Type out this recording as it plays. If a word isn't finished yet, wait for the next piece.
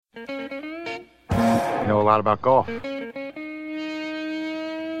You know a lot about golf. Well,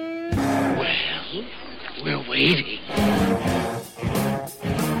 we're waiting.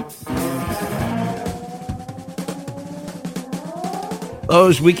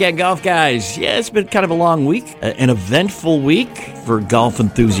 Those weekend golf guys. Yeah, it's been kind of a long week, an eventful week for golf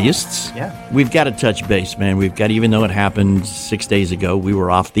enthusiasts. Yeah. We've got to touch base, man. Even though it happened 6 days ago, we were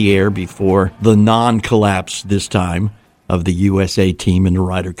off the air before the non-collapse this time of the USA team in the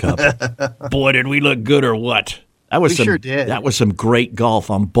Ryder Cup. Boy, did we look good or what? Sure did. That was some great golf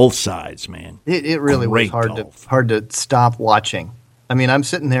on both sides, man. It really Great was golf. hard to stop watching. I mean, I'm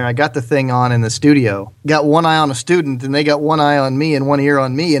sitting there. I got the thing on in the studio. Got one eye on a student, and they got one eye on me and one ear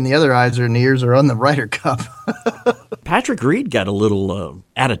on me, and the other ears are on the Ryder Cup. Patrick Reed got a little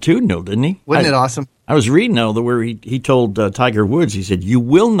attitudinal, didn't he? Wasn't it awesome? I was reading, though, where he told Tiger Woods, he said, "You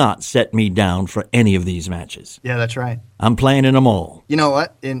will not set me down for any of these matches. Yeah, that's right. I'm playing in them all." You know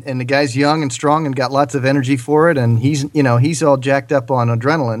what? And the guy's young and strong and got lots of energy for it, and he's all jacked up on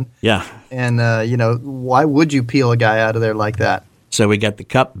adrenaline. Yeah. And, why would you peel a guy out of there like that? So we got the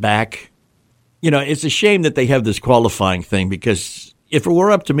cup back. It's a shame that they have this qualifying thing, because if it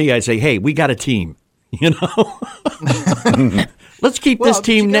were up to me, I'd say, hey, we got a team, Let's keep this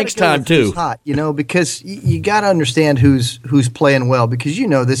team next time, too. Who's hot, because you got to understand who's playing well, because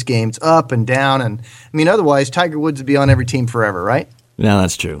this game's up and down. And, otherwise, Tiger Woods would be on every team forever, right? No,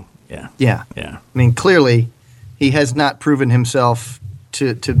 that's true. Yeah. Yeah. Yeah. Clearly, he has not proven himself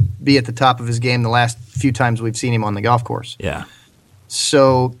to be at the top of his game the last few times we've seen him on the golf course. Yeah.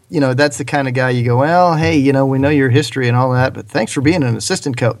 So, that's the kind of guy you go, well, hey, we know your history and all that, but thanks for being an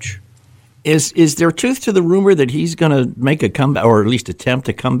assistant coach. Is there truth to the rumor that he's going to make a comeback, or at least attempt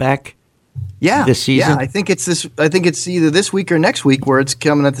to come back? Yeah, this season. Yeah, I think it's either this week or next week where it's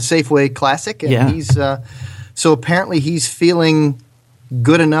coming at the Safeway Classic, and he's so apparently he's feeling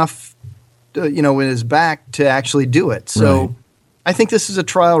good enough, with his back to actually do it. So. Right. I think this is a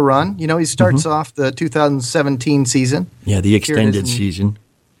trial run. He starts off the 2017 season. Yeah, the extended season.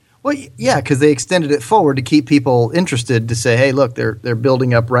 Well, yeah, because they extended it forward to keep people interested to say, hey, look, they're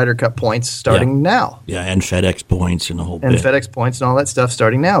building up Ryder Cup points starting now. Yeah, and FedEx points and the whole bit. And FedEx points and all that stuff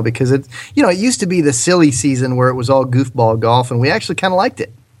starting now, because it used to be the silly season where it was all goofball golf, and we actually kind of liked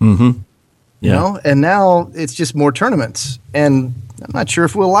it. Mm-hmm. Yeah. And now it's just more tournaments, and I'm not sure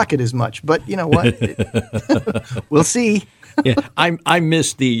if we'll like it as much, but you know what? We'll see. Yeah, I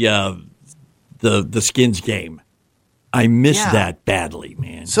missed the skins game. I missed that badly,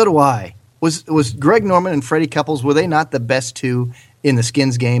 man. So do I. Was Greg Norman and Freddie Couples, were they not the best two in the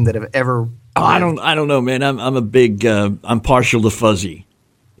skins game that have ever? I don't know, man. I'm a big I'm partial to Fuzzy.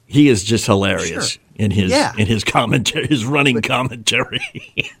 He is just hilarious in his commentary, his running commentary.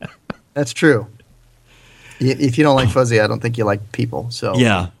 That's true. If you don't like Fuzzy, I don't think you like people. So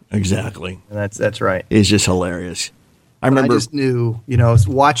yeah, exactly. And that's right. It's just hilarious. I just knew,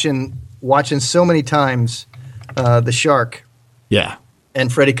 watching so many times the Shark,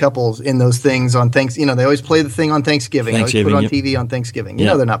 and Freddie Couples in those things on Thanksgiving. They always play the thing on Thanksgiving. They always put it on TV on Thanksgiving.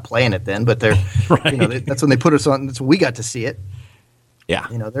 They're not playing it then, but they're right. That's when they put us on. That's when we got to see it. Yeah,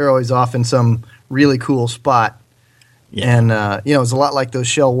 they're always off in some really cool spot. Yeah. And it's a lot like those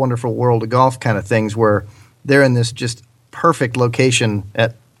Shell Wonderful World of Golf kind of things where they're in this just perfect location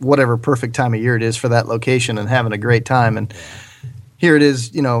at whatever perfect time of year it is for that location and having a great time. And here it is,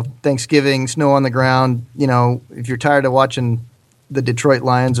 Thanksgiving, snow on the ground. If you're tired of watching the Detroit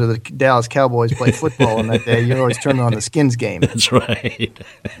Lions or the Dallas Cowboys play football on that day, you're always turning on the skins game. That's right.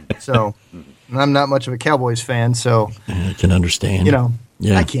 So I'm not much of a Cowboys fan, so I can understand.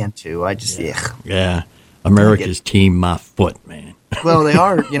 I can too. I just yeah. America's team, my foot, man. Well, they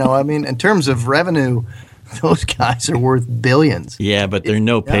are. In terms of revenue, those guys are worth billions. Yeah, but they're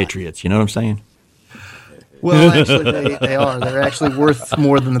no Patriots. You know what I'm saying? Well, actually, they are. They're actually worth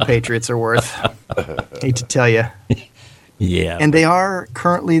more than the Patriots are worth. Hate to tell you. Yeah. And they are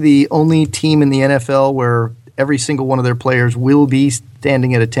currently the only team in the NFL where every single one of their players will be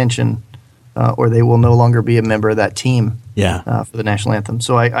standing at attention or they will no longer be a member of that team for the national anthem.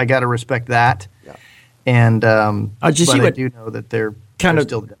 So I got to respect that. Yeah. And I do know that they're kind of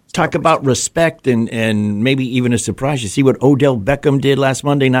still talk about respect and maybe even a surprise. You see what Odell Beckham did last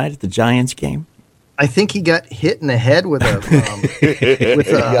Monday night at the Giants game? I think he got hit in the head with a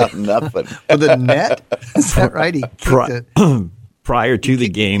with a net. Is that right? He prior to the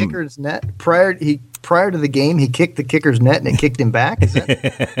game, the kicker's net. Prior to the game, he kicked the kicker's net and it kicked him back. Is that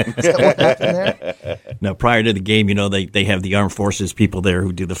what happened there? No, prior to the game, they have the armed forces people there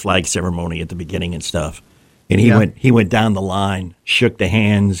who do the flag ceremony at the beginning and stuff. And he went down the line, shook the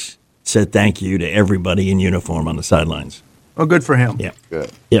hands, said thank you to everybody in uniform on the sidelines. Oh, good for him. Yeah.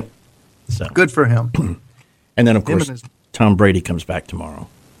 Good. Yep. So Good for him. And then, of Him course, and his- Tom Brady comes back tomorrow.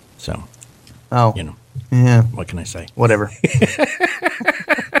 So, Oh, you know, yeah, what can I say? whatever.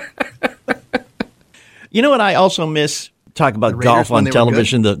 You know what I also miss? Talk about Raiders golf when on they were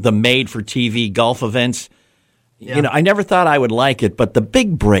television, the made-for-TV golf events. Yeah. You know, I never thought I would like it, but the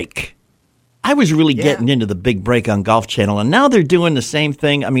Big Break. I was really getting into the Big Break on Golf Channel, and now they're doing the same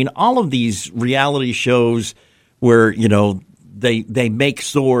thing. I mean, all of these reality shows where, you know, they make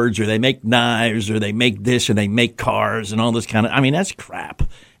swords or they make knives or they make this and they make cars and all this kind of – I mean, that's crap.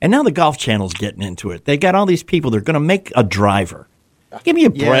 And now the Golf Channel's getting into it. They got all these people. They're going to make a driver. Give me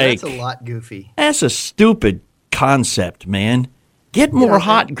a Yeah, break. that's a lot goofy. That's a stupid concept, man. Get more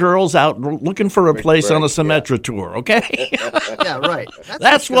hot girls out looking for a place on a Symetra tour, okay? Yeah, right.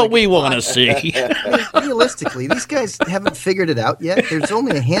 That's what we want to see. I mean, realistically, these guys haven't figured it out yet. There's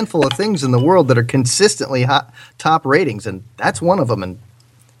only a handful of things in the world that are consistently top ratings, and that's one of them. And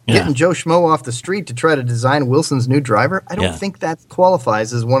getting Joe Schmo off the street to try to design Wilson's new driver, I don't think that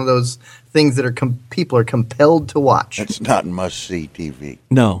qualifies as one of those things that are people are compelled to watch. It's not must-see TV.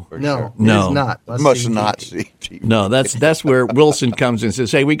 No. No, No. it is not. Must not see TV. No, that's where Wilson comes in and says,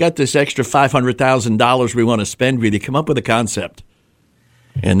 hey, we got this extra $500,000 we want to spend with you. Come up with a concept.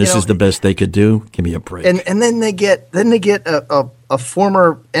 And this is the best they could do. Give me a break. And then they get a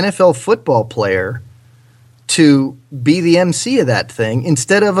former NFL football player to be the MC of that thing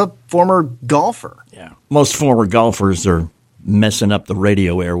instead of a former golfer. Yeah. Most former golfers are messing up the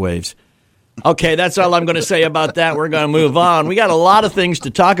radio airwaves. Okay, that's all I'm going to say about that. We're going to move on. We got a lot of things to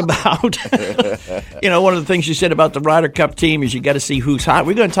talk about. You know, one of the things you said about the Ryder Cup team is you got to see who's hot.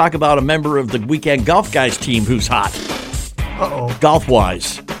 We're going to talk about a member of the Weekend Golf Guys team who's hot. Uh-oh.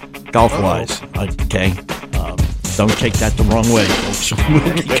 Golf-wise. Okay. Don't take that the wrong way, folks.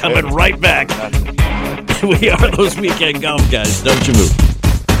 We'll be coming right back. We are those Weekend Golf Guys. Don't you move.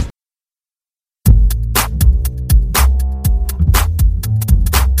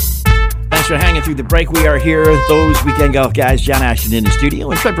 Thanks for hanging through the break. We are here, those Weekend Golf Guys. John Ashton in the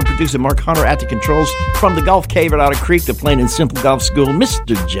studio, and intrepid producer Mark Hunter at the controls from the Golf Cave at Otter Creek, the Plain and Simple Golf School,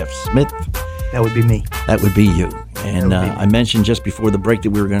 Mr. Jeff Smith. That would be me. That would be you. And I mentioned just before the break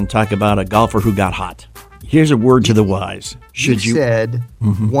that we were going to talk about a golfer who got hot. Here's a word to the wise. Should you said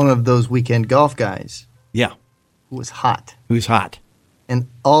one of those Weekend Golf Guys Yeah. who was hot. Who's hot? And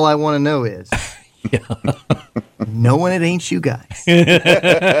all I want to know is, knowing it ain't you guys.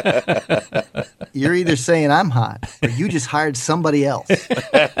 You're either saying I'm hot or you just hired somebody else.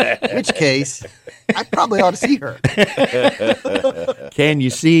 In which case, I probably ought to see her. Can you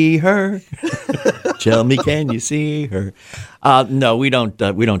see her? Tell me, can you see her? No, we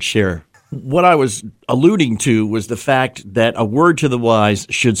don't share. What I was alluding to was the fact that a word to the wise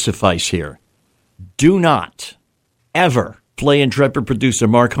should suffice here. Do not ever play intrepid producer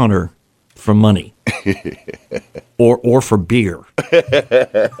Mark Hunter for money or for beer.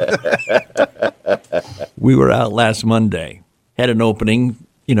 We were out last Monday, had an opening,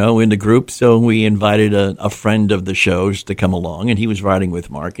 in the group, so we invited a friend of the show's to come along, and he was riding with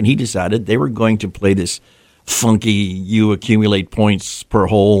Mark, and he decided they were going to play this funky, you accumulate points per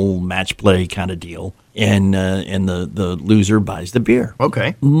hole match play kind of deal, and the loser buys the beer.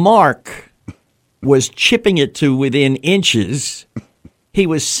 Okay. Mark was chipping it to within inches. He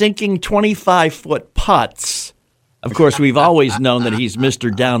was sinking 25-foot putts. Of course, we've always known that he's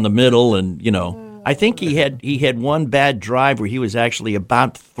Mr. Down the Middle, and I think he had one bad drive where he was actually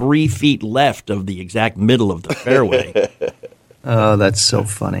about 3 feet left of the exact middle of the fairway. Oh, that's so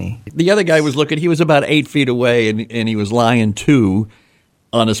funny. The other guy was looking, he was about 8 feet away, and he was lying 2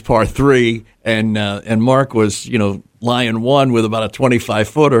 on his par 3, and Mark was, lying 1 with about a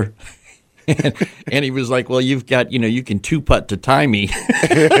 25-footer. And he was like, well, you've got, you can 2-putt to tie me.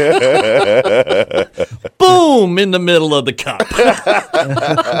 Boom! In the middle of the cup.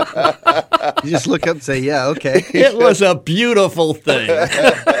 You just look up and say, yeah, okay. It was a beautiful thing.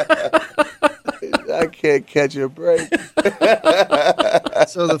 I can't catch a break.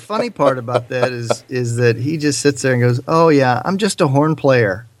 So the funny part about that is that he just sits there and goes, oh, yeah, I'm just a horn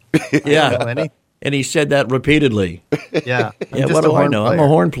player. Yeah. And he said that repeatedly. Yeah. Yeah, what do I know? I'm a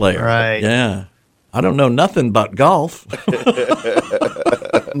horn player. Right. Yeah. I don't know nothing about golf.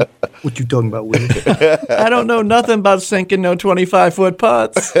 What you talking about, Willie? I don't know nothing about sinking no 25-foot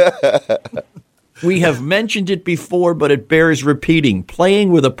putts. We have mentioned it before, but it bears repeating.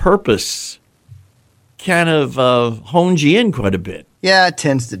 Playing with a purpose kind of hones you in quite a bit. Yeah, it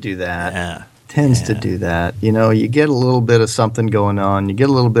tends to do that. Yeah. To do that. You get a little bit of something going on. You get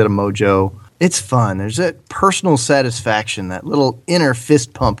a little bit of mojo. It's fun. There's that personal satisfaction, that little inner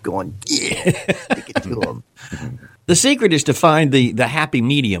fist pump going, yeah, stick it to them. The secret is to find the happy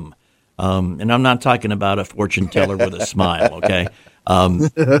medium. And I'm not talking about a fortune teller with a smile, okay?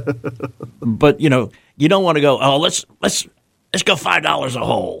 But, you don't want to go, let's go $5 a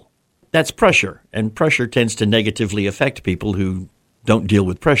hole. That's pressure, and pressure tends to negatively affect people who don't deal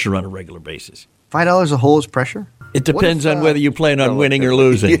with pressure on a regular basis. $5 a hole is pressure? It depends on whether you plan on winning or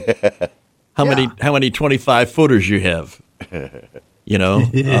losing. How many 25-footers you have. When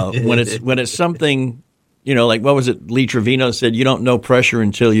it's something, like what was it? Lee Trevino said, you don't know pressure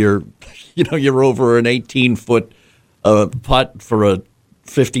until you're over an 18-foot putt for a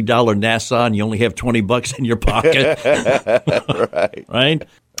 $50 Nassau and you only have $20 in your pocket. Right?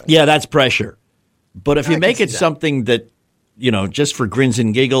 Yeah, that's pressure. But if you make it something that, just for grins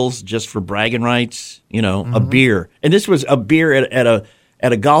and giggles, just for bragging rights, a beer. And this was a beer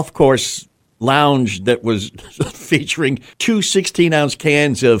at a golf course lounge that was featuring two 16-ounce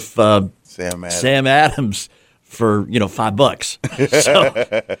cans of Sam Adams for, $5.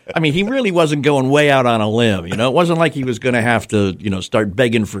 So, he really wasn't going way out on a limb. It wasn't like he was going to have to, start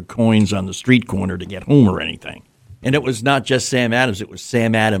begging for coins on the street corner to get home or anything. And it was not just Sam Adams; it was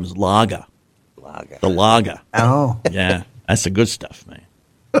Sam Adams Lager. The Lager. Oh, yeah, that's the good stuff, man.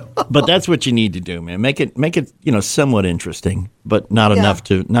 But that's what you need to do, man. Make it, somewhat interesting, but not enough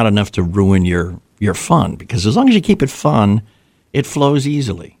to ruin your fun. Because as long as you keep it fun, it flows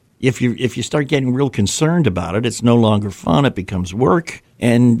easily. If you start getting real concerned about it, it's no longer fun. It becomes work,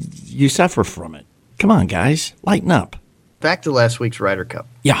 and you suffer from it. Come on, guys, lighten up. Back to last week's Ryder Cup.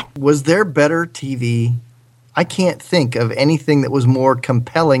 Yeah, was there better TV? I can't think of anything that was more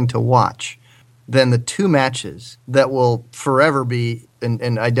compelling to watch than the two matches that will forever be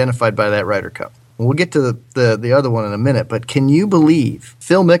and identified by that Ryder Cup. We'll get to the other one in a minute, but can you believe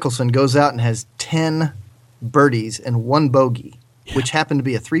Phil Mickelson goes out and has 10 birdies and one bogey, which happened to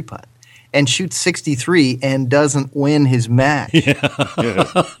be a 3-putt, and shoots 63 and doesn't win his match?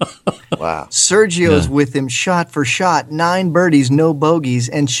 Wow. Sergio's with him shot for shot, 9 birdies, no bogeys,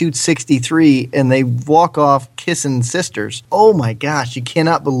 and shoots 63, and they walk off kissing sisters. Oh my gosh, you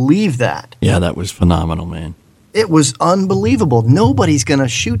cannot believe that. Yeah, that was phenomenal, man. It was unbelievable. Nobody's going to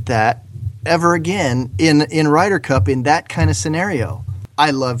shoot that ever again in Ryder Cup in that kind of scenario.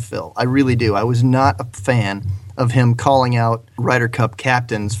 I love Phil. I really do. I was not a fan of him calling out Ryder Cup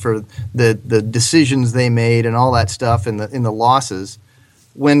captains for the decisions they made and all that stuff in the losses,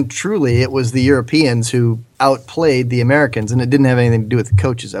 when truly it was the Europeans who outplayed the Americans, and it didn't have anything to do with the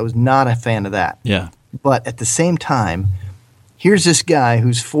coaches. I was not a fan of that. Yeah. But at the same time, here's this guy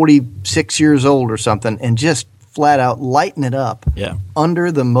who's 46 years old or something and just flat out lighten it up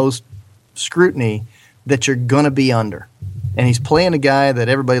under the most scrutiny that you're going to be under. And he's playing a guy that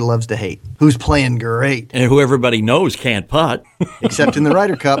everybody loves to hate, who's playing great. And who everybody knows can't putt. Except in the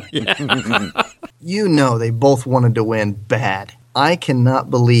Ryder Cup. They both wanted to win bad. I cannot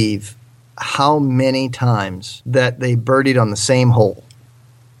believe how many times that they birdied on the same hole.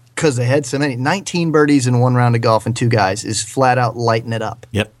 Because they had so many. 19 birdies in one round of golf and 2 guys is flat out lighting it up.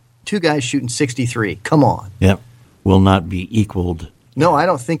 Yep. 2 guys shooting 63. Come on. Yep. Will not be equaled. No, I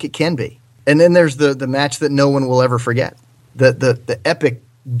don't think it can be. And then there's the match that no one will ever forget. The epic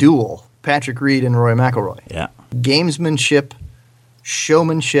duel, Patrick Reed and Rory McIlroy. Yeah. Gamesmanship,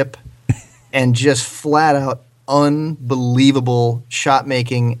 showmanship, and just flat out unbelievable shot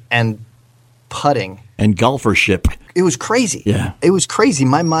making and putting. And golfership. It was crazy. Yeah. It was crazy.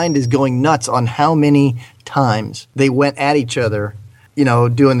 My mind is going nuts on how many times they went at each other,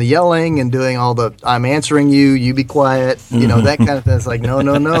 doing the yelling and doing all the, I'm answering you, you be quiet, that kind of thing. It's like, no,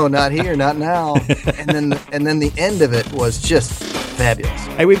 not here, not now. And then the end of it was just fabulous.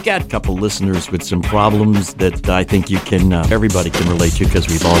 Hey, we've got a couple listeners with some problems that I think everybody can relate to because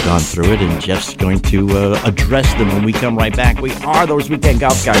we've all gone through it, and Jeff's going to address them when we come right back. We are those Weekend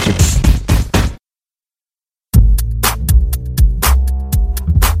Golf Guys.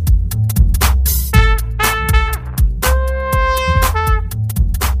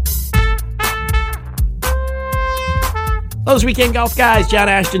 Those Weekend Golf Guys, John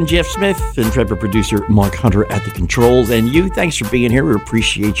Ashton, Jeff Smith, and intrepid producer Mark Hunter at the controls. And you, thanks for being here. We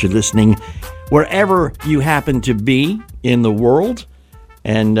appreciate you listening wherever you happen to be in the world.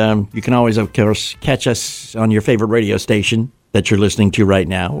 And you can always, of course, catch us on your favorite radio station that you're listening to right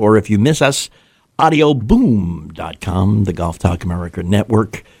now. Or if you miss us, audioboom.com, the Golf Talk America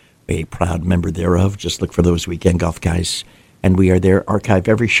Network, a proud member thereof. Just look for those Weekend Golf Guys. And we are there, archive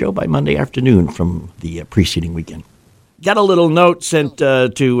every show by Monday afternoon from the preceding weekend. Got a little note sent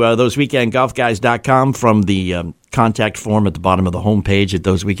to thoseweekendgolfguys.com from the contact form at the bottom of the homepage at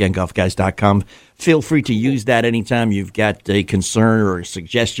thoseweekendgolfguys.com. Feel free to use that anytime you've got a concern or a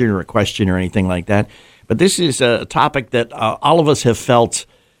suggestion or a question or anything like that. But this is a topic that all of us have felt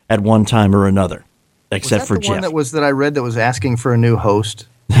at one time or another, except for the Jeff. One that I read that was asking for a new host.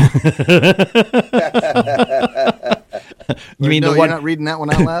 You mean no, the one? You're not reading that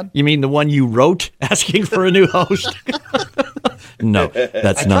one out loud? You mean the one you wrote asking for a new host? No,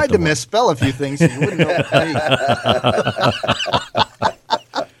 that's I not tried the to one. misspell a few things so you wouldn't know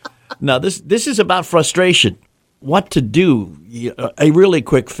me. No, this is about frustration. What to do? A really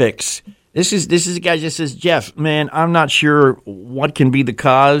quick fix. This is a guy just says, Jeff, man, I'm not sure what can be the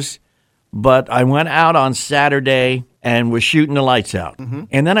cause, but I went out on Saturday and was shooting the lights out. Mm-hmm.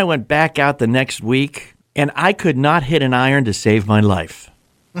 And then I went back out the next week, and I could not hit an iron to save my life.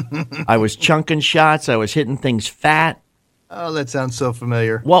 I was chunking shots. I was hitting things fat. Oh, that sounds so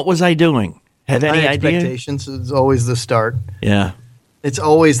familiar. What was I doing? Have any High idea? Expectations is always the start. Yeah. It's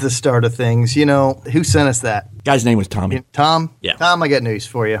always the start of things. You know, who sent us that? Guy's name was Tommy. Tom? Yeah. Tom, I got news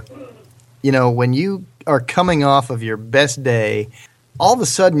for you. You know, when you are coming off of your best day, all of a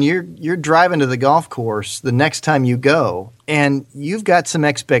sudden you're driving to the golf course the next time you go, and you've got some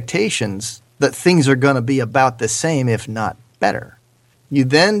expectations that things are going to be about the same, if not better. You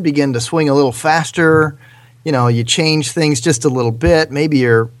then begin to swing a little faster. You know, you change things just a little bit. Maybe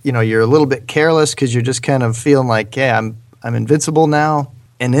you're a little bit careless because you're just kind of feeling like, yeah, I'm invincible now.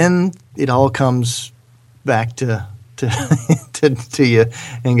 And then it all comes back to you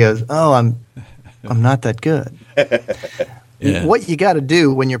and goes, oh, I'm not that good. Yeah. What you got to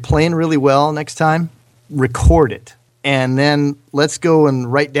do when you're playing really well next time, record it. And then let's go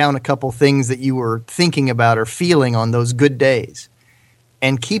and write down a couple things that you were thinking about or feeling on those good days.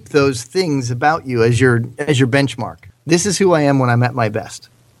 And keep those things about you as your benchmark. This is who I am when I'm at my best.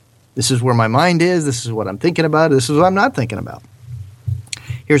 This is where my mind is. This is what I'm thinking about. This is what I'm not thinking about.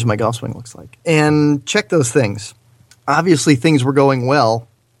 Here's what my golf swing looks like. And check those things. Obviously, things were going well.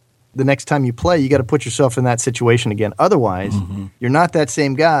 The next time you play, you got to put yourself in that situation again. Otherwise, you're not that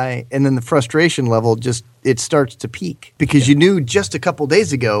same guy, and then the frustration level it starts to peak because you knew just a couple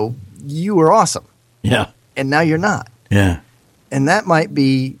days ago you were awesome. Yeah. And now you're not. Yeah. And that might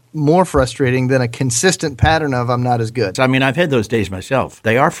be more frustrating than a consistent pattern of I'm not as good. I mean, I've had those days myself.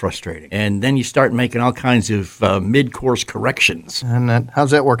 They are frustrating. And then you start making all kinds of mid-course corrections. And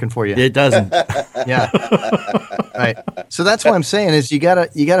how's that working for you? It doesn't. Yeah. Right. So that's what I'm saying is you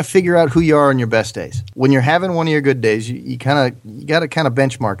gotta figure out who you are on your best days. When you're having one of your good days, you gotta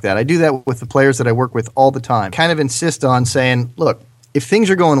benchmark that. I do that with the players that I work with all the time. Kind of insist on saying, look, if things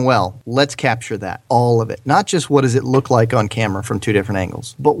are going well, let's capture that, all of it. Not just what does it look like on camera from two different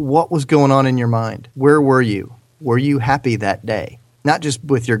angles, but what was going on in your mind? Where were you? Were you happy that day? Not just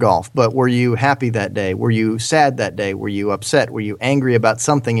with your golf, but were you happy that day? Were you sad that day? Were you upset? Were you angry about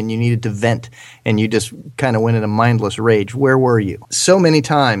something and you needed to vent and you just kind of went in a mindless rage? Where were you? So many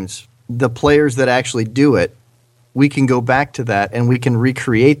times, the players that actually do it, we can go back to that and we can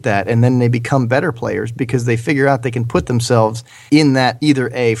recreate that, and then they become better players because they figure out they can put themselves in that either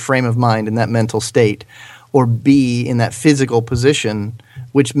A, frame of mind, in that mental state, or B, in that physical position,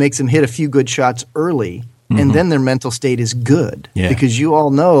 which makes them hit a few good shots early, and then their mental state is good. Yeah. Because you all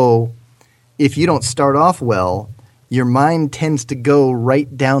know if you don't start off well, your mind tends to go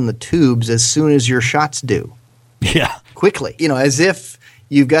right down the tubes as soon as your shots do. Yeah. Quickly. You know, as if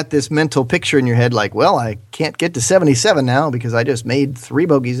you've got this mental picture in your head like, well, I can't get to 77 now because I just made 3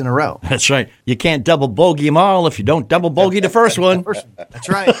 bogeys in a row. That's right. You can't double bogey them all if you don't double bogey the first one. That's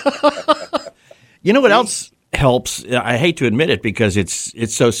right. You know what else helps? I hate to admit it because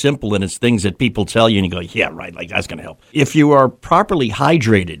it's so simple and it's things that people tell you and you go, yeah, right, like that's going to help. If you are properly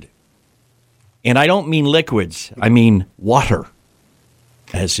hydrated, and I don't mean liquids, I mean water,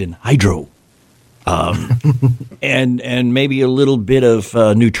 as in hydro. And maybe a little bit of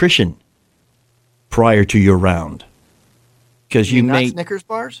nutrition prior to your round, because you may Snickers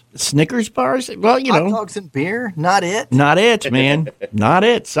bars. Snickers bars. Well, you hot know, dogs and beer. Not it. Not it, man. Not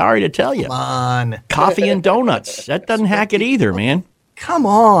it. Sorry to tell you. Come on. Coffee and donuts. That doesn't hack it either, man. Come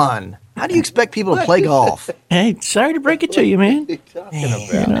on. How do you expect people to play golf? Hey, sorry to break it to you, man. Talking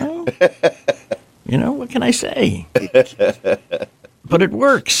about? You know what can I say? But it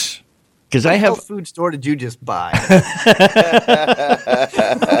works. Because I have what food store did you just buy?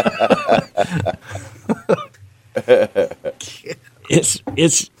 It's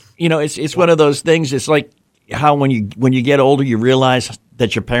one of those things. It's like how when you get older, you realize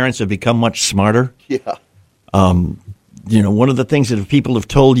that your parents have become much smarter. Yeah. One of the things that people have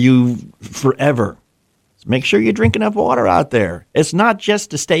told you forever is make sure you drink enough water out there. It's not just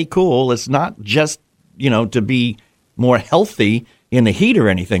to stay cool. It's not just to be more healthy in the heat or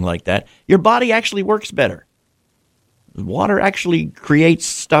anything like that. Your body actually works better. Water actually creates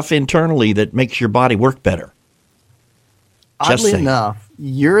stuff internally that makes your body work better. Just Oddly saying. enough,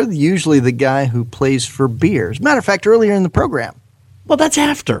 you're usually the guy who plays for beer. As a matter of fact, earlier in the program. Well, that's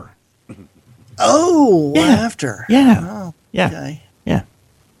after. Oh, Yeah. after. Yeah. Oh, Yeah. okay. Yeah.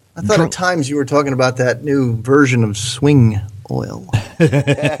 I thought at times you were talking about that new version of swing oil.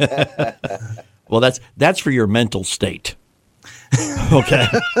 Well, that's for your mental state. Okay.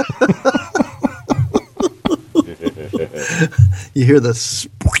 You hear the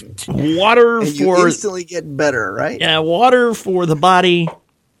squeak, Water and you for instantly get better, right? water for the body,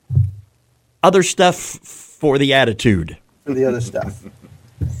 other stuff for the attitude. For the other stuff.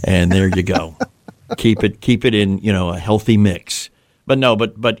 And there you go. keep it in, a healthy mix.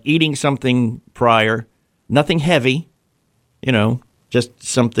 But eating something prior, nothing heavy, just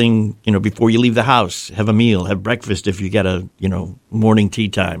something, before you leave the house, have a meal, have breakfast if you got a, morning tea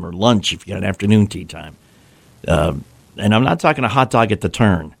time, or lunch if you got an afternoon tea time. And I'm not talking a hot dog at the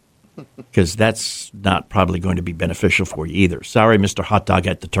turn, because that's not probably going to be beneficial for you either. Sorry, Mr. Hot Dog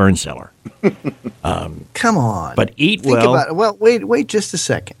at the turn seller. Come on. But eat Think well. about it. Well, wait just a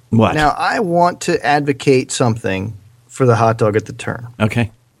second. What? Now, I want to advocate something for the hot dog at the turn. Okay.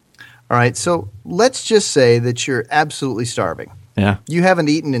 All right, so let's just say that you're absolutely starving. Yeah. You haven't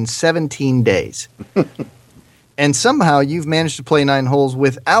eaten in 17 days. And somehow you've managed to play 9 holes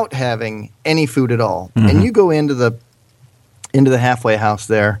without having any food at all. Mm-hmm. And you go into the halfway house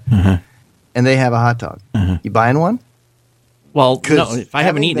there, and they have a hot dog. You buying one? Well, 'Cause no, if I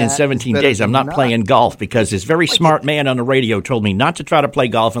haven't having eaten in that is 17 better days, I'm than not playing golf, because this very smart it. man on the radio told me not to try to play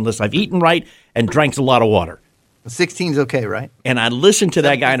golf unless I've eaten right and drank a lot of water. 16's okay, right? And I listened to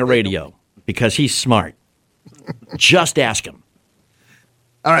that guy on the radio because he's smart. Just ask him.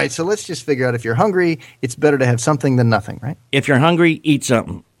 All right, so let's just figure out, if you're hungry, it's better to have something than nothing, right? If you're hungry, eat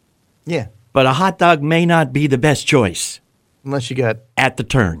something. Yeah, But a hot dog may not be the best choice unless you got at the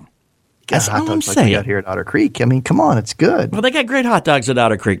turn. That's hot all I'm dogs like we saying. got here at Otter Creek. I mean, come on, it's good. Well, they got great hot dogs at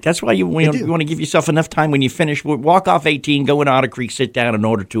Otter Creek. That's why you want to give yourself enough time when you finish. Walk off 18, go in Otter Creek, sit down, and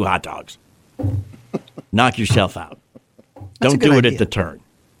order 2 hot dogs. Knock yourself out. That's a Don't good do it idea. at the turn.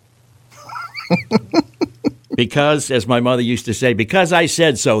 Because, as my mother used to say, because I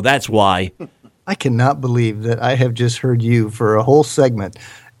said so, that's why. I cannot believe that I have just heard you for a whole segment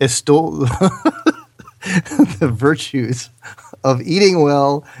extol the virtues of eating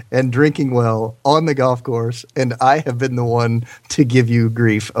well and drinking well on the golf course, and I have been the one to give you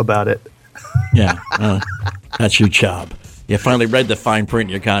grief about it. Yeah, that's your job. You finally read the fine print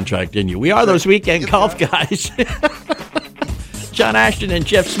in your contract, didn't you? We are those weekend golf guys. John Ashton and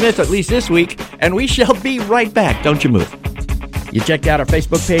Jeff Smith, at least this week, and we shall be right back. Don't you move. You checked out our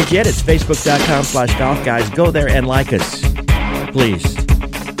Facebook page yet? It's facebook.com/golf guys. Go there and like us, please.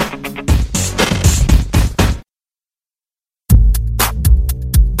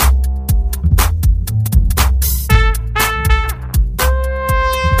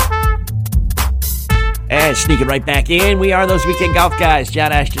 And sneaking right back in, we are those weekend golf guys.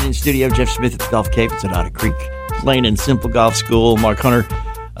 John Ashton in studio, Jeff Smith at the Golf Cave. It's at Otter Creek, Plain and Simple Golf School. Mark Hunter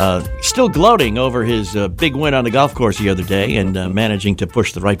still gloating over his big win on the golf course the other day, and managing to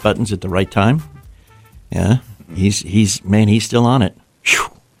push the right buttons at the right time. Yeah, he's still on it. Whew.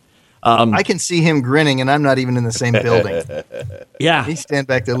 I can see him grinning, and I'm not even in the same building. Yeah, He stand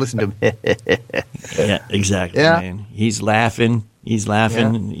back there, listen to him. yeah, exactly. Yeah. Man. He's laughing.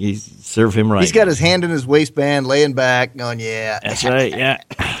 Yeah. Serve him right. He's got his hand in his waistband, laying back, going, yeah. That's right. Yeah.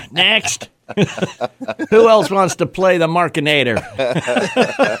 Next. Who else wants to play the Markinator?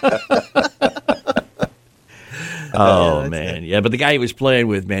 Oh, man. Yeah, but the guy he was playing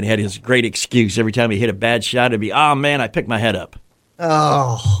with, man, had his great excuse. Every time he hit a bad shot, it'd be, oh, man, I picked my head up.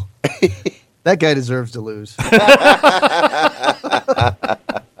 Oh, that guy deserves to lose.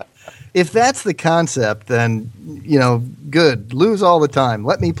 If that's the concept, then, good. Lose all the time.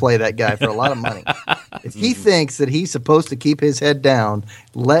 Let me play that guy for a lot of money. If he thinks that he's supposed to keep his head down,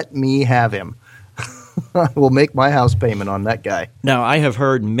 let me have him. I will make my house payment on that guy. Now, I have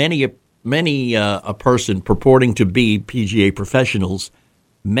heard many a person purporting to be PGA professionals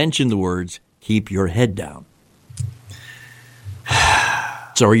mention the words, keep your head down.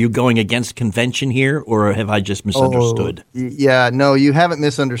 So are you going against convention here, or have I just misunderstood? Yeah, no, you haven't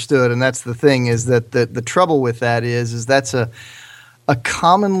misunderstood, and that's the thing, is that the trouble with that is that's a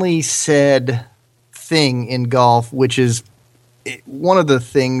commonly said thing in golf, which is one of the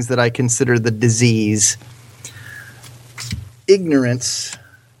things that I consider the disease. Ignorance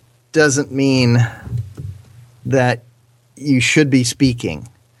doesn't mean that you should be speaking.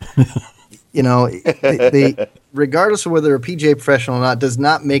 Regardless of whether they're a PGA professional or not, does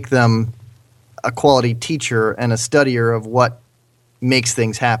not make them a quality teacher and a studier of what makes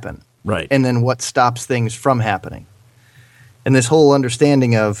things happen. Right. And then what stops things from happening. And this whole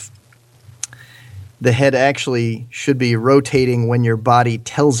understanding of the head actually should be rotating when your body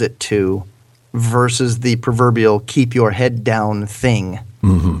tells it to versus the proverbial keep your head down thing,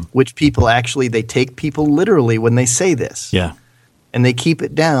 which people actually, they take people literally when they say this. Yeah. And they keep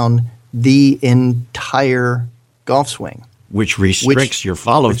it down the entire golf swing. Which restricts your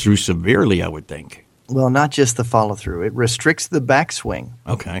follow-through severely, I would think. Well, not just the follow-through. It restricts the backswing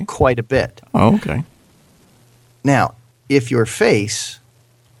quite a bit. Oh, okay. Now, if your face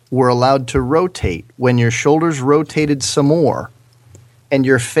were allowed to rotate when your shoulders rotated some more and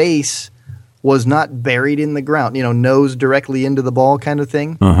your face was not buried in the ground, nose directly into the ball kind of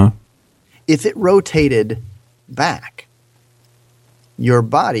thing, if it rotated back, your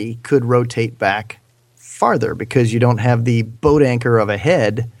body could rotate back farther because you don't have the boat anchor of a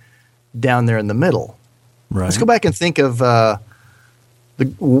head down there in the middle. Right. Let's go back and think of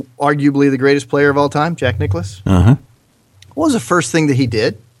arguably the greatest player of all time, Jack Nicklaus. What was the first thing that he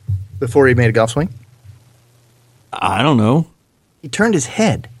did before he made a golf swing? I don't know. He turned his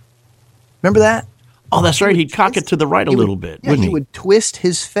head. Remember that? Oh, that's right. He'd cock it to the right a little bit, wouldn't he? He would twist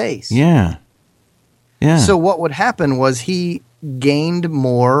his face. Yeah. Yeah. So what would happen was he gained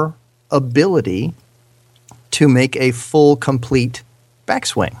more ability to make a full, complete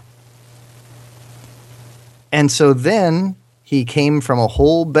backswing. And so then he came from a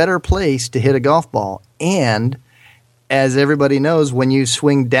whole better place to hit a golf ball. And as everybody knows, when you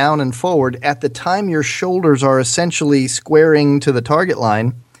swing down and forward, at the time your shoulders are essentially squaring to the target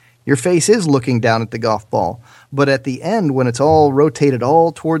line, your face is looking down at the golf ball. But at the end, when it's all rotated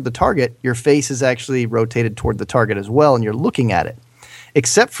all toward the target, your face is actually rotated toward the target as well, and you're looking at it.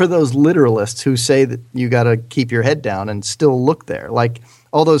 Except for those literalists who say that you got to keep your head down and still look there. Like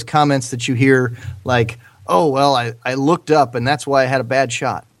all those comments that you hear like, oh, well, I looked up and that's why I had a bad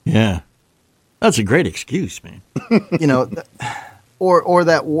shot. Yeah. That's a great excuse, man. Or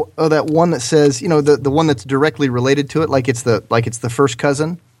that one that says, the one that's directly related to it, like it's the first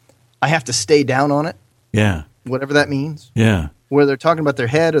cousin. I have to stay down on it. Yeah. Whatever that means. Yeah. Where they're talking about their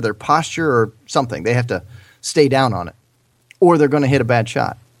head or their posture or something. They have to stay down on it. Or they're going to hit a bad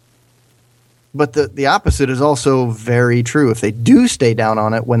shot. But the opposite is also very true. If they do stay down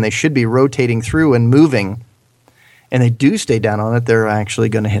on it when they should be rotating through and moving, and they do stay down on it, they're actually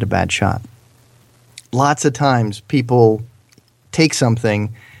going to hit a bad shot. Lots of times people take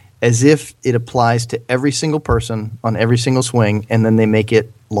something as if it applies to every single person on every single swing, and then they make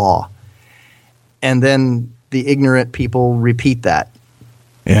it law. And then the ignorant people repeat that.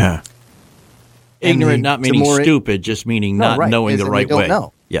 Yeah. And Ignorant not meaning stupid, just meaning not knowing the right way.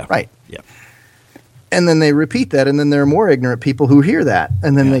 Know. Yeah. Right. Yeah. And then they repeat that, and then there are more ignorant people who hear that,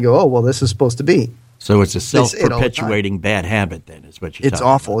 and then they go, oh, well, this is supposed to be. So it's a self-perpetuating bad habit then is what you're talking about. It's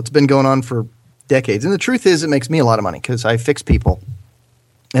awful. It's been going on for decades. And the truth is it makes me a lot of money because I fix people,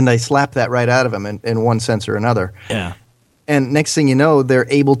 and I slap that right out of them in one sense or another. Yeah. And next thing you know, they're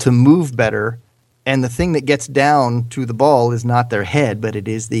able to move better, and the thing that gets down to the ball is not their head, but it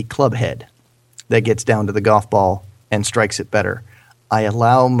is the club head that gets down to the golf ball and strikes it better. I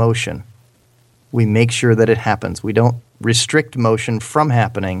allow motion. We make sure that it happens. We don't restrict motion from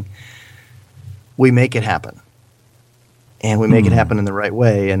happening. We make it happen. And we make it happen in the right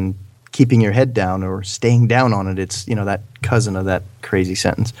way. And keeping your head down or staying down on it, it's, that cousin of that crazy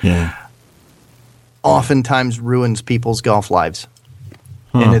sentence. Yeah. Oftentimes ruins people's golf lives.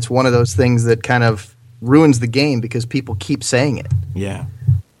 And it's one of those things that kind of ruins the game because people keep saying it. Yeah.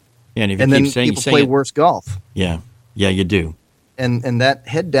 Yeah, and if you and keep then saying people play worse golf. Yeah. Yeah, you do. And that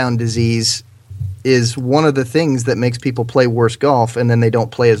head down disease is one of the things that makes people play worse golf, and then they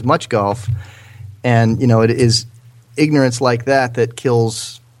don't play as much golf. And, it is ignorance like that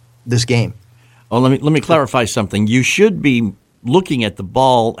kills this game. Oh, let me clarify something. You should be looking at the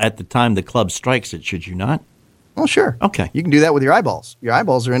ball at the time the club strikes it, should you not? Oh, sure. Okay. You can do that with your eyeballs. Your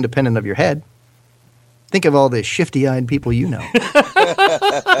eyeballs are independent of your head. Think of all the shifty-eyed people you know.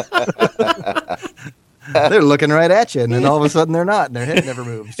 They're looking right at you, and then all of a sudden they're not, and their head never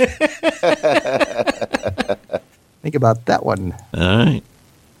moves. Think about that one. All right.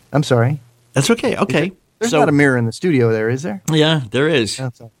 I'm sorry. That's okay. Okay. There's not a mirror in the studio there, is there? Yeah, there is. Oh,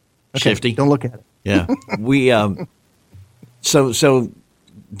 okay. Shifty. Don't look at it. Yeah. We so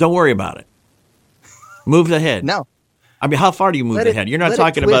don't worry about it. Move the head. No. I mean, how far do you move the head? You're not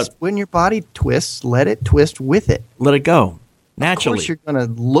talking about when your body twists, let it twist with it. Let it go. Naturally. Of course you're going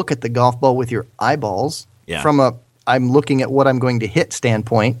to look at the golf ball with your eyeballs Yeah. I'm looking at what I'm going to hit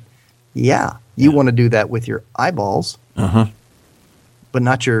standpoint. Yeah. You want to do that with your eyeballs. Uh-huh. But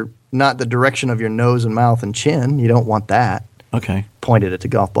not your not the direction of your nose and mouth and chin. You don't want that. Okay. Pointed at the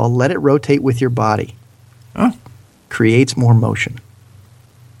golf ball. Let it rotate with your body. Huh? Creates more motion.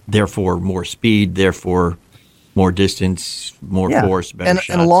 Therefore, more speed. Therefore, more distance, more force, better shots.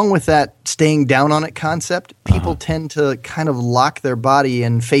 And along with that staying down on it concept, people tend to kind of lock their body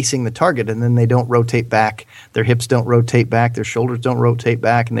in facing the target, and then they don't rotate back. Their hips don't rotate back. Their shoulders don't rotate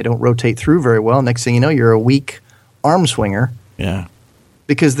back, and they don't rotate through very well. Next thing you know, you're a weak arm swinger. Yeah.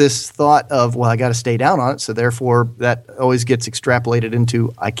 Because this thought of, well, I got to stay down on it, so therefore that always gets extrapolated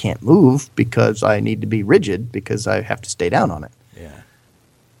into I can't move because I need to be rigid because I have to stay down on it.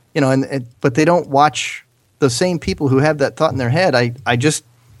 Yeah. But they don't watch the same people who have that thought in their head. I just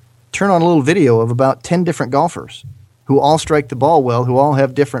turn on a little video of about 10 different golfers who all strike the ball well, who all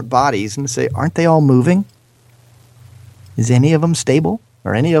have different bodies, and say, aren't they all moving? Is any of them stable?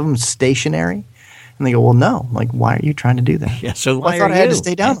 Or any of them stationary? And they go, well, no. I'm like, why are you trying to do that? Yeah, so I thought I had to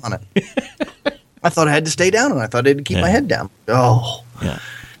stay down on it. I thought I had to stay down on it. I thought I had to keep my head down. Oh. Yeah.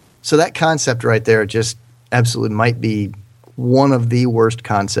 So that concept right there just absolutely might be one of the worst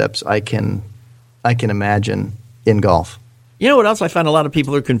concepts I can imagine in golf. You know what else I find a lot of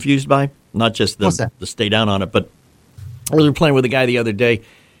people are confused by? Not just the stay down on it, but I was playing with a guy the other day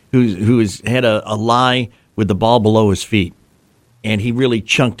who's had a lie with the ball below his feet, and he really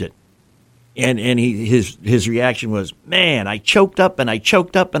chunked it. And his reaction was, man, I choked up and I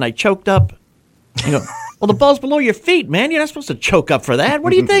choked up and I choked up. I go, well, the ball's below your feet, man. You're not supposed to choke up for that.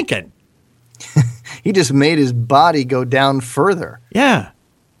 What are you thinking? He just made his body go down further. Yeah.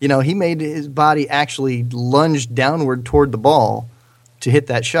 He made his body actually lunge downward toward the ball to hit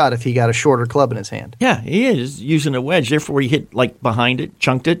that shot if he got a shorter club in his hand. Yeah, he is using a wedge. Therefore, he hit like behind it,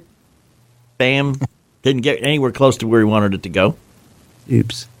 chunked it, bam. Didn't get anywhere close to where he wanted it to go.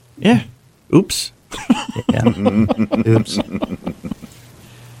 Oops. Yeah. Oops. Yeah. Oops.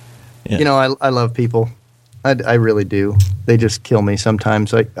 Yeah. I love people. I really do. They just kill me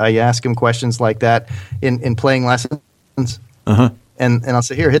sometimes. I ask them questions like that in playing lessons. Uh-huh. And I'll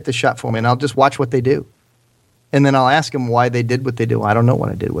say, here, hit this shot for me. And I'll just watch what they do. And then I'll ask them why they did what they do. I don't know what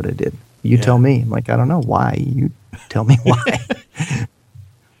I did. You tell me. I'm like, I don't know why. You tell me why.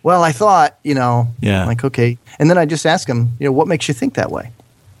 Well, I thought, Yeah. I'm like, okay. And then I just ask them, what makes you think that way?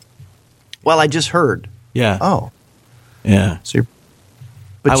 Well, I just heard. Yeah. Oh. Yeah. So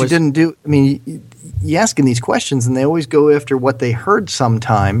you didn't do, you ask them these questions and they always go after what they heard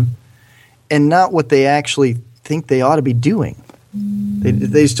sometime and not what they actually think they ought to be doing.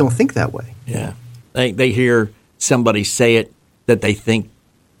 They just don't think that way. Yeah. They hear somebody say it that they think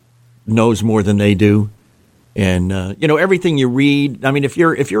knows more than they do. And, everything you read, if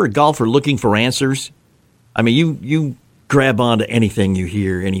you're a golfer looking for answers, you grab onto anything you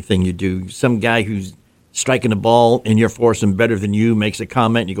hear, anything you do. Some guy who's striking the ball and you're forcing better than you makes a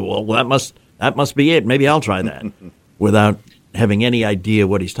comment and you go, well, that must be it. Maybe I'll try that without having any idea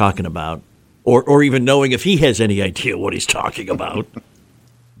what he's talking about or even knowing if he has any idea what he's talking about.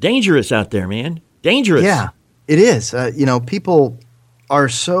 Dangerous out there, man. Dangerous. Yeah, it is. People are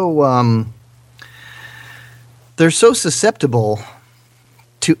so they're so susceptible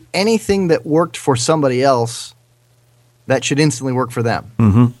to anything that worked for somebody else that should instantly work for them.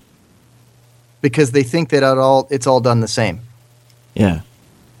 Mm-hmm. Because they think that it's all done the same. Yeah.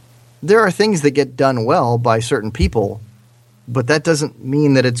 There are things that get done well by certain people, but that doesn't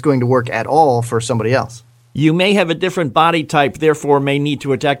mean that it's going to work at all for somebody else. You may have a different body type, therefore may need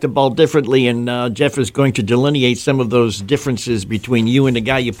to attack the ball differently, and Jeff is going to delineate some of those differences between you and the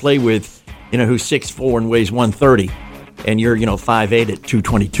guy you play with, who's 6'4" and weighs 130, and you're, 5'8" at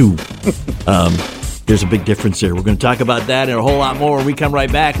 222. There's a big difference there. We're going to talk about that and a whole lot more when we come right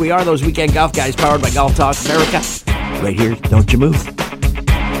back. We are those Weekend Golf Guys powered by Golf Talk America. Right here, don't you move.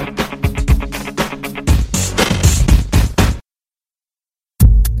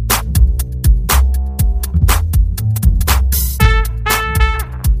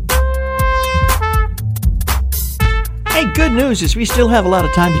 Hey, good news is we still have a lot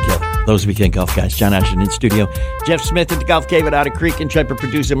of time together. Those Weekend Golf Guys. John Ashton in studio. Jeff Smith at the Golf Cave at Otter Creek, and Intrepid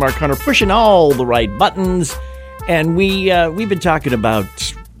producer Mark Hunter pushing all the right buttons. And we've been talking about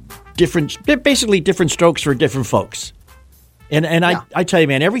different strokes for different folks. And yeah. I tell you,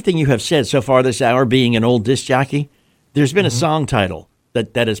 man, everything you have said so far this hour, being an old disc jockey, there's been a song title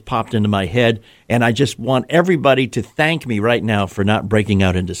that has popped into my head, and I just want everybody to thank me right now for not breaking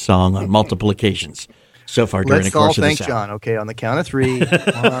out into song on multiple occasions. So far during the course of this hour. Let's all thank John. Okay, on the count of three.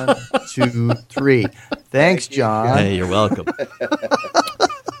 1, 2, 3. Thanks, John. Hey, you're welcome.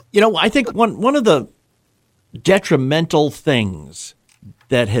 I think one of the detrimental things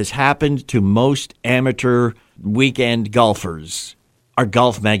that has happened to most amateur weekend golfers are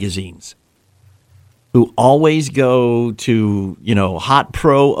golf magazines who always go to, hot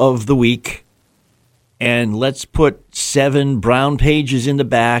pro of the week, and let's put 7 brown pages in the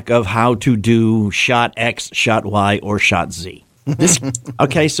back of how to do shot X, shot Y, or shot Z.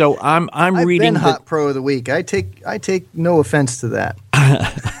 Okay, so I'm I've reading been hot pro of the week. I take no offense to that.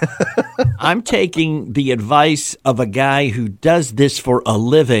 I'm taking the advice of a guy who does this for a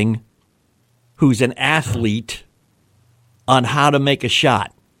living, who's an athlete, on how to make a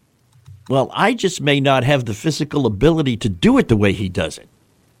shot. Well, I just may not have the physical ability to do it the way he does it.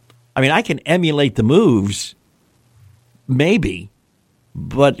 I mean, I can emulate the moves, maybe,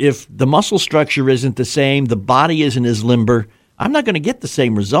 but if the muscle structure isn't the same, the body isn't as limber, I'm not going to get the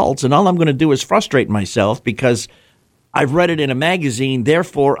same results, and all I'm going to do is frustrate myself because I've read it in a magazine,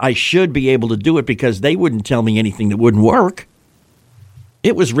 therefore I should be able to do it because they wouldn't tell me anything that wouldn't work.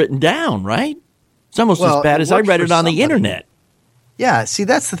 It was written down, right? It's almost as bad as I read it on the internet. Yeah, see,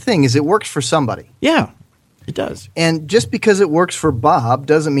 that's the thing, is it works for somebody. Yeah, it does. And just because it works for Bob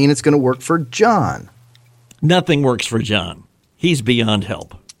doesn't mean it's going to work for John. Nothing works for John. He's beyond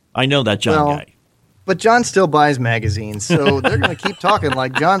help. I know that John guy. But John still buys magazines, so they're going to keep talking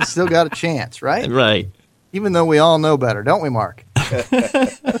like John's still got a chance, right? Right. Even though we all know better, don't we, Mark? But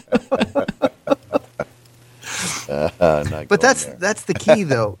that's the key,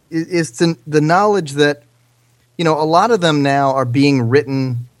 though, is the knowledge that, a lot of them now are being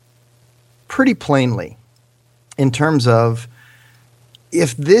written pretty plainly in terms of,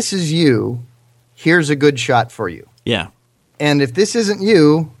 if this is you, here's a good shot for you. Yeah. And if this isn't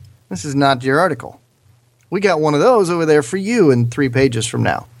you, this is not your article. We got one of those over there for you in 3 pages from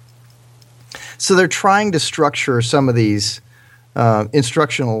now. So they're trying to structure some of these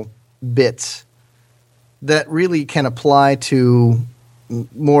instructional bits that really can apply to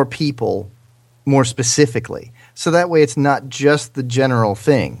more people more specifically. So that way it's not just the general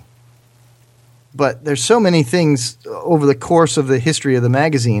thing. But there's so many things over the course of the history of the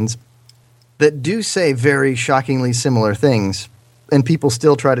magazines that do say very shockingly similar things, and people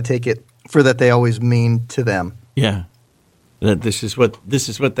still try to take it for that they always mean to them. Yeah. That this is what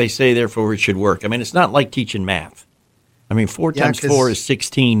they say, therefore it should work. I mean, it's not like teaching math. I mean, 4 times 4 is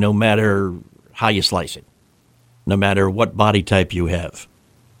 16 no matter how you slice it, no matter what body type you have.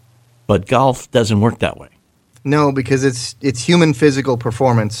 But golf doesn't work that way. No, because it's human physical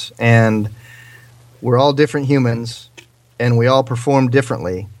performance, and we're all different humans, and we all perform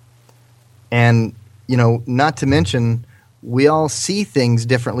differently. And, not to mention, we all see things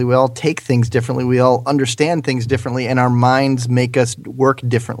differently. We all take things differently. We all understand things differently, and our minds make us work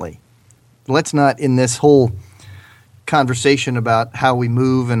differently. Let's not, in this whole conversation about how we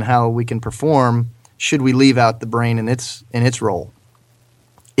move and how we can perform, should we leave out the brain in its role.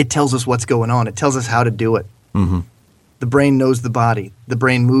 It tells us what's going on. It tells us how to do it. Mm-hmm. The brain knows the body. The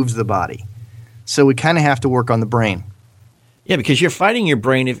brain moves the body. So we kind of have to work on the brain. Yeah, because you're fighting your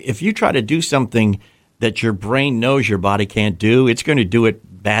brain. If you try to do something that your brain knows your body can't do, it's going to do it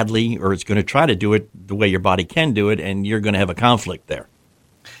badly, or it's going to try to do it the way your body can do it, and you're going to have a conflict there.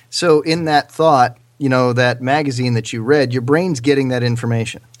 So in that thought, that magazine that you read, your brain's getting that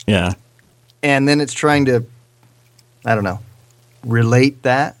information. Yeah. And then it's trying to, relate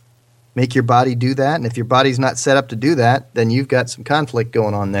that, make your body do that. And if your body's not set up to do that, then you've got some conflict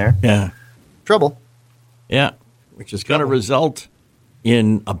going on there. Yeah. Trouble. Yeah, which is going to result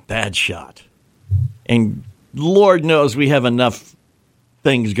in a bad shot. And Lord knows we have enough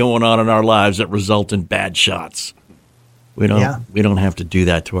things going on in our lives that result in bad shots. We don't have to do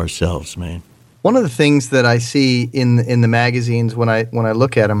that to ourselves, man. One of the things that I see in the magazines when I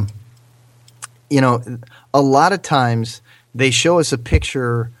look at them, a lot of times they show us a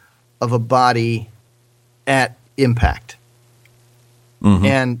picture of a body at impact. Mm-hmm.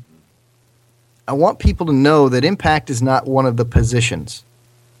 And I want people to know that impact is not one of the positions.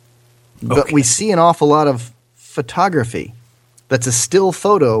 But we see an awful lot of photography that's a still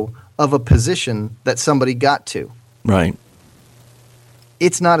photo of a position that somebody got to. Right.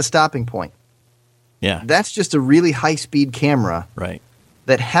 It's not a stopping point. Yeah. That's just a really high-speed camera Right.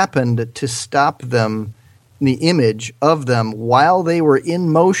 that happened to stop them, the image of them while they were in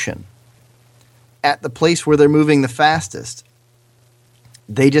motion at the place where they're moving the fastest.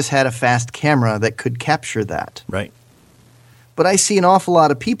 They just had a fast camera that could capture that. Right. But I see an awful lot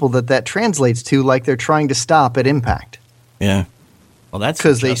of people that translates to like they're trying to stop at impact. Yeah. Well, that's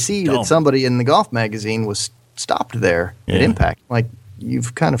because they see that somebody in the golf magazine was stopped there at impact. Like,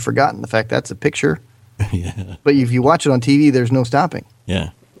 you've kind of forgotten the fact that's a picture. Yeah. But if you watch it on TV, there's no stopping. Yeah.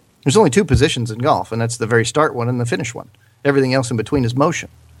 There's only 2 positions in golf, and that's the very start one and the finish one. Everything else in between is motion.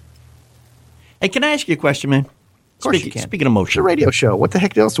 Hey, can I ask you a question, man? Of course you can. Speaking of It's a motion. radio show. What the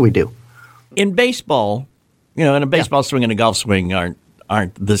heck else do we do? In baseball, and a baseball swing and a golf swing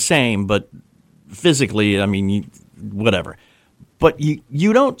aren't the same, but physically, I mean, whatever. But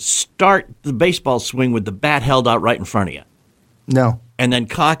you don't start the baseball swing with the bat held out right in front of you. No. And then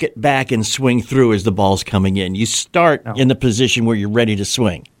cock it back and swing through as the ball's coming in. You start in the position where you're ready to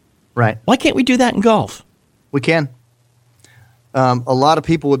swing. Right. Why can't we do that in golf? We can. A lot of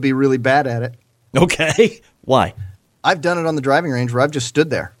people would be really bad at it. Okay. Why? I've done it on the driving range where I've just stood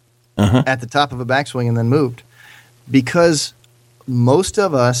there at the top of a backswing and then moved. Because most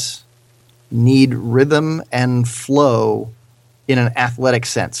of us need rhythm and flow in an athletic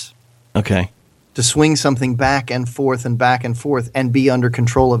sense. Okay. To swing something back and forth and be under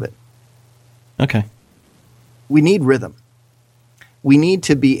control of it. Okay. We need rhythm. We need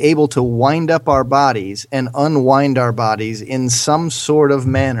to be able to wind up our bodies and unwind our bodies in some sort of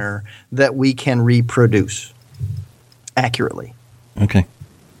manner that we can reproduce accurately. Okay.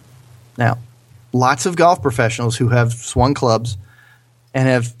 Now, lots of golf professionals who have swung clubs and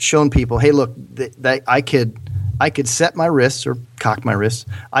have shown people, hey, look, I could set my wrists or cock my wrists.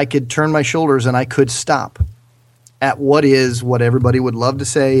 I could turn my shoulders and I could stop at what everybody would love to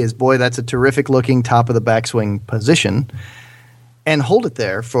say is, boy, that's a terrific looking top of the backswing position, and hold it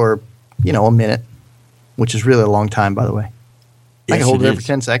there for, a minute, which is really a long time, by the way. I could hold it there for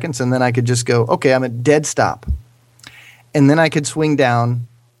 10 seconds and then I could just go, okay, I'm at dead stop. And then I could swing down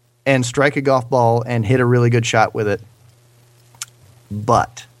and strike a golf ball and hit a really good shot with it.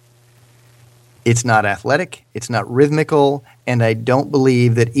 But it's not athletic, it's not rhythmical, and I don't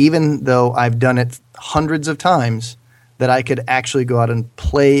believe that even though I've done it hundreds of times, that I could actually go out and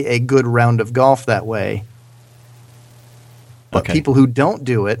play a good round of golf that way. But people who don't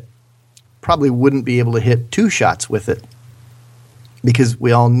do it probably wouldn't be able to hit 2 shots with it because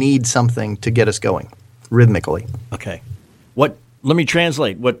we all need something to get us going rhythmically. Okay. Let me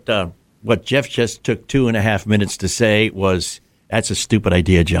translate. What Jeff just took 2.5 minutes to say was, that's a stupid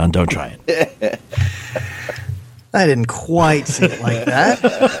idea, John. Don't try it. I didn't quite say it like that.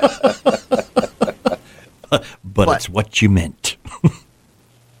 but it's what you meant.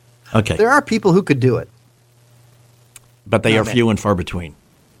 Okay. There are people who could do it. But they are few and far between.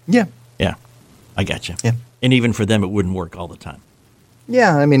 Yeah. Yeah. I got you. Yeah. And even for them, it wouldn't work all the time.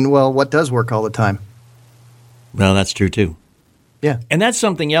 Yeah. I mean, well, what does work all the time? Well, that's true, too. Yeah. And that's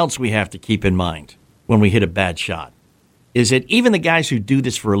something else we have to keep in mind when we hit a bad shot, is that even the guys who do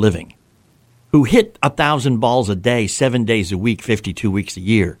this for a living, who hit 1,000 balls a day, 7 days a week, 52 weeks a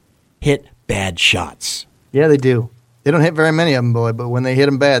year, hit bad shots. Yeah, they do. They don't hit very many of them, boy, but when they hit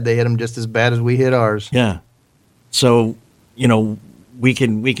them bad, they hit them just as bad as we hit ours. Yeah. So, we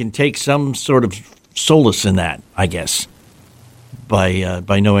can take some sort of solace in that, I guess,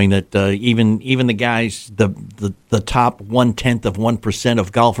 by knowing that even the guys, the top 0.1%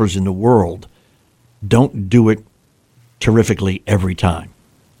 of golfers in the world don't do it terrifically every time.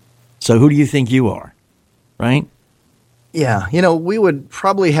 So who do you think you are, right? Yeah, we would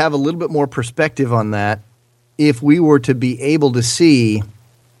probably have a little bit more perspective on that if we were to be able to see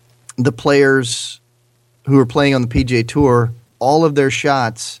the players who are playing on the PGA Tour, all of their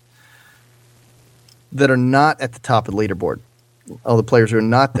shots that are not at the top of the leaderboard. All the players who are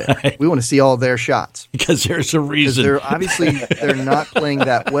not there. Right. We want to see all their shots. Because there's a reason. They're not playing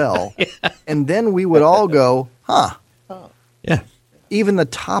that well. Yeah. And then we would all go, huh. Yeah. Even the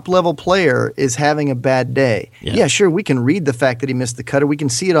top-level player is having a bad day. Yeah, sure, we can read the fact that he missed the cutter. We can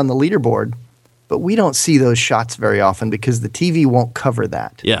see it on the leaderboard. But we don't see those shots very often because the TV won't cover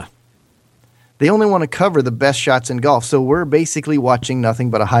that. Yeah. They only want to cover the best shots in golf. So we're basically watching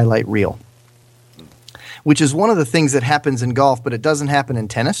nothing but a highlight reel, which is one of the things that happens in golf, but it doesn't happen in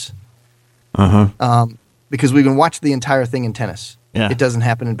tennis. Because we can watch the entire thing in tennis. Yeah. It doesn't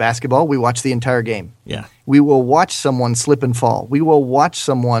happen in basketball. We watch the entire game. Yeah. We will watch someone slip and fall. We will watch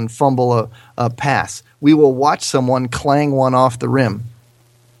someone fumble a pass. We will watch someone clang one off the rim.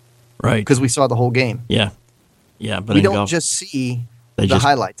 Right. Because we saw the whole game. Yeah. Yeah, but we don't just see the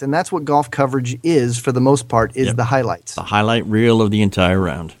highlights. And that's what golf coverage is, for the most part, is the highlights. The highlight reel of the entire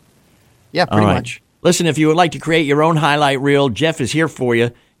round. Yeah, pretty much. Listen, if you would like to create your own highlight reel, Jeff is here for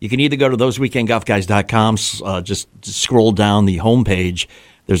you. You can either go to thoseweekendgolfguys.com, just scroll down the homepage.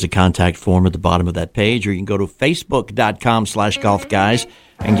 There's a contact form at the bottom of that page, or you can go to facebook.com/golfguys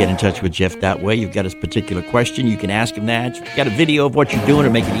and get in touch with Jeff that way. You've got a particular question, you can ask him that. You've got a video of what you're doing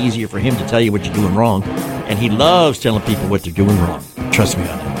to make it easier for him to tell you what you're doing wrong. And he loves telling people what they're doing wrong. Trust me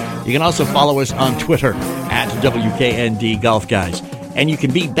on that. You can also follow us on Twitter at WKND Golf Guys. And you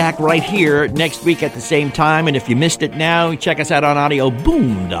can be back right here next week at the same time. And if you missed it now, check us out on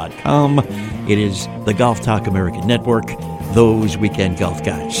audioboom.com. It is the Golf Talk American Network, those weekend golf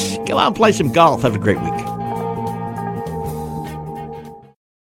guys. Go out and play some golf. Have a great week.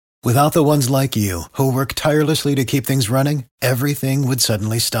 Without the ones like you, who work tirelessly to keep things running, everything would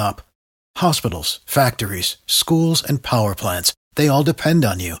suddenly stop. Hospitals, factories, schools, and power plants, they all depend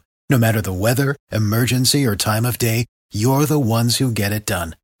on you. No matter the weather, emergency, or time of day, you're the ones who get it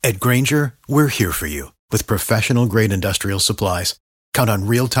done. At Grainger, we're here for you with professional-grade industrial supplies. Count on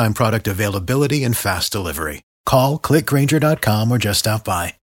real-time product availability and fast delivery. Call, click Grainger.com, or just stop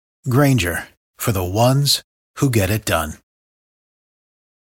by. Grainger, for the ones who get it done.